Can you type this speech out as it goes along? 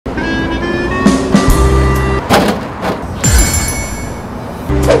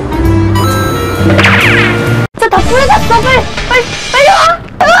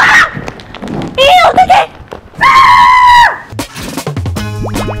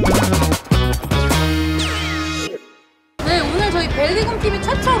네, 오늘 저희 벨리곰 TV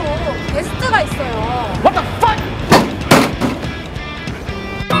최초로 게스트가 있어요. What the fuck?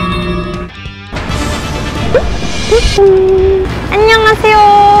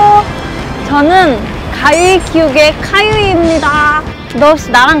 안녕하세요. 저는 가위 키우개 카유이입니다. 너 혹시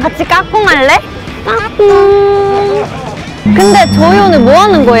나랑 같이 까꿍 할래? 까꿍. 근데 저희 오늘 뭐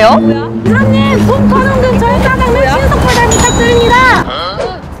하는 거예요? 사장님, 돈 버는 등 저희 짜장면 신속배달 부탁드립니다.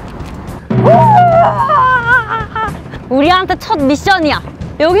 우리한테 첫 미션이야.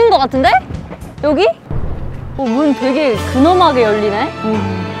 여긴 거 같은데? 여기? 문 되게 근엄하게 열리네.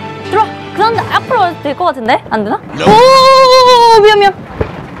 들어와. 그런데 앞으로 와도 될 것 같은데? 안 되나? 오, 미안.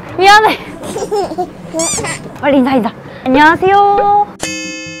 미안해. 빨리 인사. 안녕하세요.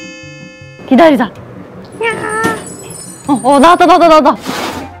 기다리자. 나왔다.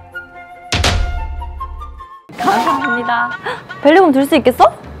 감사합니다. 벨리곰 들 수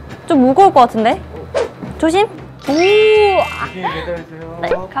있겠어? 좀 무거울 것 같은데? 조심. 오. 네,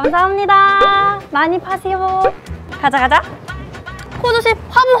 감사합니다. 많이 파세요. 가자. 코 조심.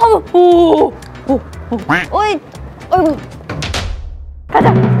 화분. 오. 어이. 어이구.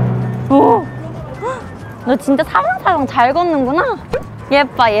 가자. 오. 너 진짜 사랑사랑 잘 걷는구나.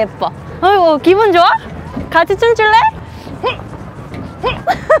 예뻐. 어이구, 기분 좋아? 같이 춤출래?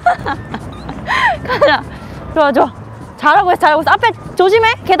 가자. 좋아. 잘하고 있어. 앞에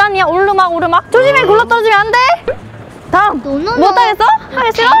조심해. 계단이야. 오르막. 조심해. 굴러떨어지면 안 돼. 다음. 못하겠어?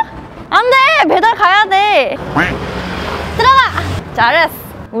 하기 싫어? 안 돼. 배달 가야 돼. 들어가. 잘했어.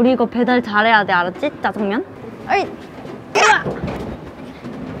 우리 이거 배달 잘해야 돼. 알았지? 짜장면. 어이.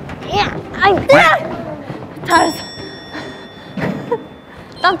 잘했어.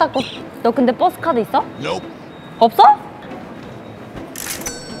 땀 닦고. 너 근데 버스 카드 있어? 없어?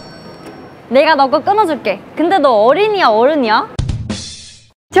 내가 너 거 끊어줄게. 근데 너 어린이야, 어른이야?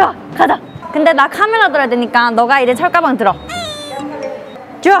 좋아, 가자. 근데 나 카메라 들어야 되니까 너가 이제 철가방 들어.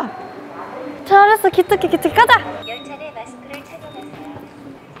 좋아. 잘했어. 기특해. 가자. 열차내 마스크를 착용하세요.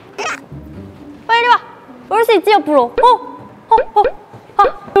 빨리 와. 올 수 있지, 옆으로.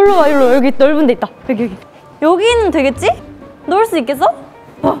 일로 와. 여기 넓은 데 있다. 여기. 여기는 되겠지? 넣을 수 있겠어?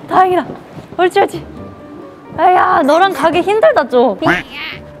 다행이다. 옳지. 아야, 너랑 가기 힘들다 좀.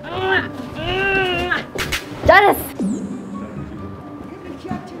 잘했어.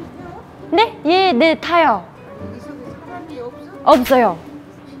 네, 타요. 없어요.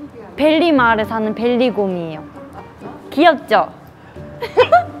 벨리 마을에 사는 벨리곰이에요. 귀엽죠?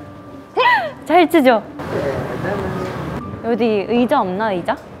 잘 치죠? 어디 의자 없나,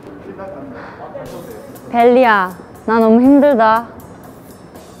 의자? 벨리야, 나 너무 힘들다.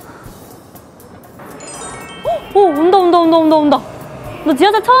 온다. 너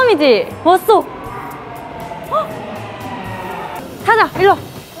지하철 처음이지? 왔어. 타자, 일로.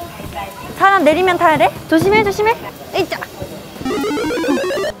 사람 내리면 타야 돼? 조심해. 에이짜.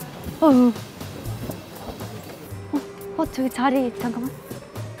 저기 자리, 잠깐만.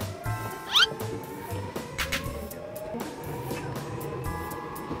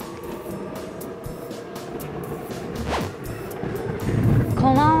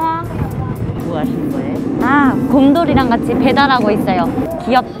 고마워. 뭐 하시는 거예요? 곰돌이랑 같이 배달하고 있어요.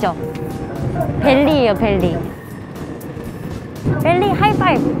 귀엽죠? 벨리예요, 벨리. 벨리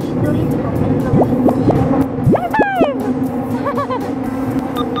하이파이브.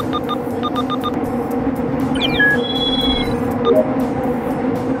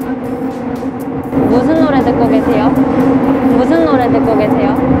 무슨 노래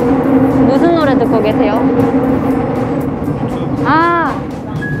듣고 계세요?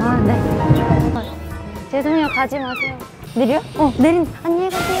 네. 죄송해요. 가지 마세요. 내려? 내린. 안녕히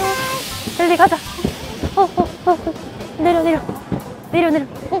가세요. 벨리 가자. 내려.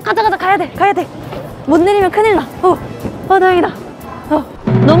 가자. 가야 돼. 못 내리면 큰일 나. 다행이다.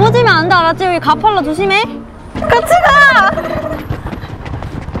 넘어지면 안 돼, 알았지? 여기 가팔라 조심해. 같이 가.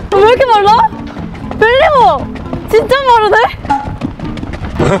 왜 이렇게 말라? 벨리고 진짜 마르네.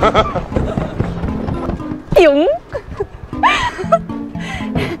 용.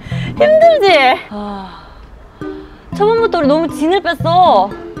 힘들지? 저번부터 우리 너무 진을 뺐어.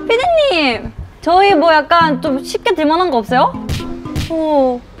 피디님, 저희 뭐 약간 좀 쉽게 들만한 거 없어요?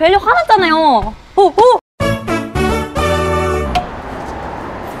 벨리 화났잖아요.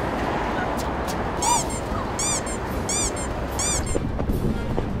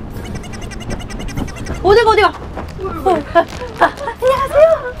 어디가?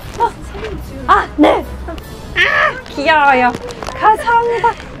 안녕하세요. 네. 귀여워요.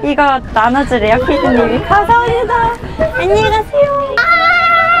 감사합니다. 이거 나눠주래요, 피디님이. 감사합니다. 안녕히 가세요.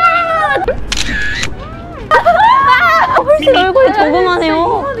 훨씬 얼굴이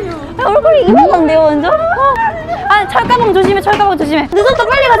조그마네요. 이만한데요 완전? 아 철가방 조심해 철가방 조심해. 늦었다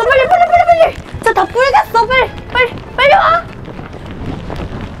빨리 가자 빨리. 자 다 불겠어 빨리 와.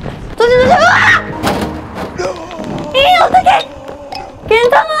 조심. 이 어떡해?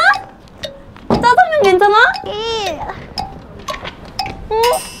 괜찮아? 짜장면 괜찮아?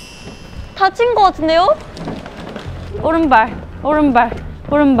 다친 것 같은데요? 오른발.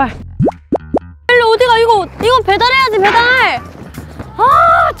 빨리 어디가 이거 배달해야지 배달.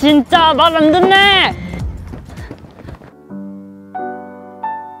 아 진짜 말 안 듣네.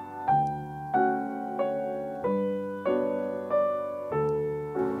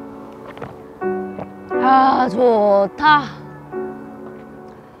 아 좋다.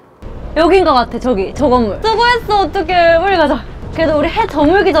 여긴 것 같아 저기 저 건물. 수고했어 어떡해 빨리 가자. 그래도 우리 해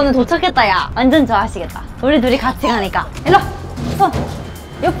저물기 전에 도착했다 야. 완전 좋아하시겠다. 우리 둘이 같이 가니까. 일로 손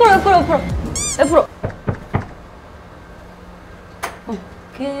옆으로.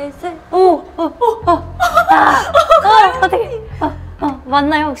 개새 어떡해.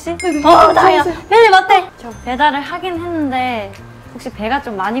 맞나요 혹시? 다행이다. 혜리 맞대. 저 배달을 하긴 했는데 혹시 배가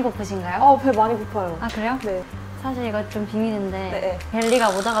좀 많이 고프신가요? 배 많이 고파요. 아 그래요? 네. 사실 이거 좀 비밀인데 네. 벨리가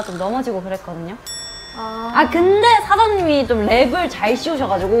오다가 좀 넘어지고 그랬거든요. 근데 사장님이 좀 랩을 잘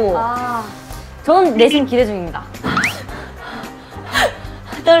씌우셔가지고 전 내심 기대 중입니다.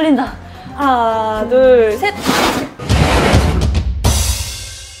 떨린다. 하나, 둘, 셋.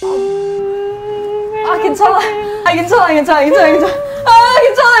 괜찮아. 괜찮아. 괜찮아.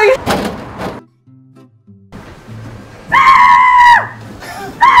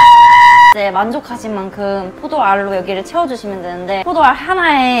 이제 만족하신 만큼 포도알로 여기를 채워주시면 되는데 포도알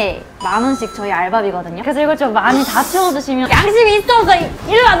하나에 10,000원씩 저희 알바비거든요. 그래서 이걸 좀 많이 다 채워주시면 양심이 있어서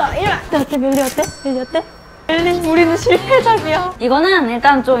이리 와. 어때? 벨리 어때? 벨리 우리는 실패작이야. 이거는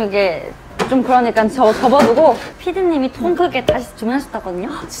일단 좀 이게 좀 그러니까 접어두고 피디님이 통 크게 다시 주문하셨다거든요.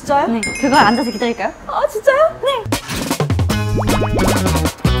 진짜요? 네. 그걸 앉아서 기다릴까요? 진짜요? 네.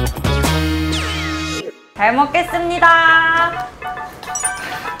 잘 먹겠습니다.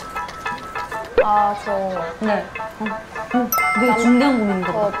 네. 되게 중대한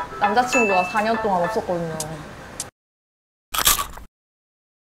고민인가 봐. 남자친구가 4년 동안 없었거든요.